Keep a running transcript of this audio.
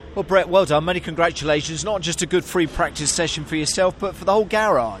Well, Brett, well done. Many congratulations. Not just a good free practice session for yourself, but for the whole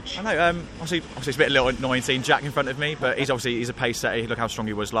garage. I know. Obviously, it's a little annoying seeing Jack in front of me, but he's a pace setter. Look how strong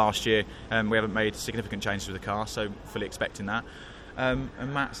he was last year. We haven't made significant changes with the car, so fully expecting that. And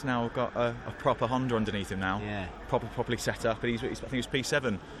Matt's now got a proper Honda underneath him now. Yeah. Properly set up. And I think he's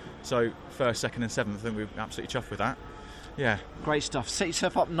P7. So first, second, and seventh. I think we're absolutely chuffed with that. Yeah. Great stuff. Set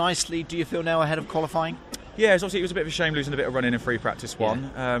yourself up nicely. Do you feel now ahead of qualifying? Yeah, obviously it was a bit of a shame losing a bit of running in free practice one.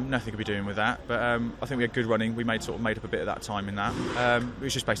 Yeah. Nothing could be doing with that, but I think we had good running. We made up a bit of that time in that. It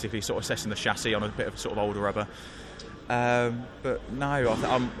was just basically sort of assessing the chassis on a bit of sort of older rubber. But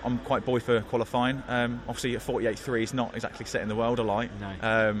no, I'm quite buoyed for qualifying. Obviously, a 48.3 is not exactly setting the world alight.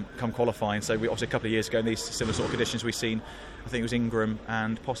 No. Come qualifying, so we obviously a couple of years ago in these similar sort of conditions we've seen. I think it was Ingram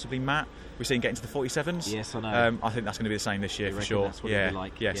and possibly Matt. We've seen getting to the 47s. Yes, I know. I think that's going to be the same this year for sure. That's what it'll be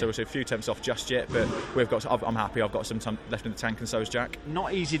like. Yeah. So we're a few temps off just yet, but I'm happy. I've got some time left in the tank, and so is Jack.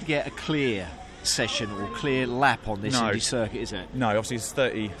 Not easy to get a clear session or clear lap on this Indy circuit, is it? No, obviously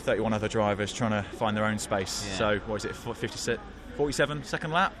there's 31 other drivers trying to find their own space. Yeah. So what is it, 47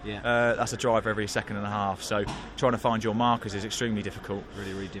 second lap? Yeah. That's a drive every second and a half. So trying to find your markers is extremely difficult.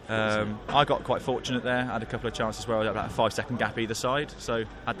 Really, really difficult. I got quite fortunate there. I had a couple of chances where I had about a 5 second gap either side. So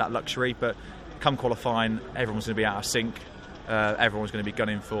had that luxury. But come qualifying, everyone's going to be out of sync. Everyone's going to be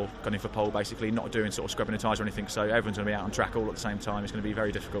gunning for pole, basically, not doing sort of scrubbing the tyres or anything. So everyone's going to be out on track all at the same time. It's going to be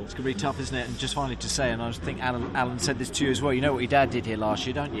very difficult. It's going to be tough, isn't it? And just finally to say, and I think Alan said this to you as well. You know what your dad did here last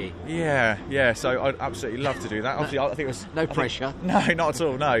year, don't you? Yeah. So I'd absolutely love to do that. Obviously, I think it was no pressure. No, not at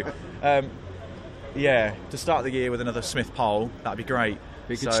all. No. To start the year with another Smith pole, that'd be great.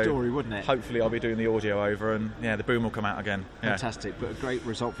 Be a good story, wouldn't it? Hopefully I'll be doing the audio over and the boom will come out again. Fantastic, but a great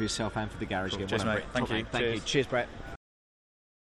result for yourself and for the garage again. Cheers, mate. Thank you. Cheers, Brett.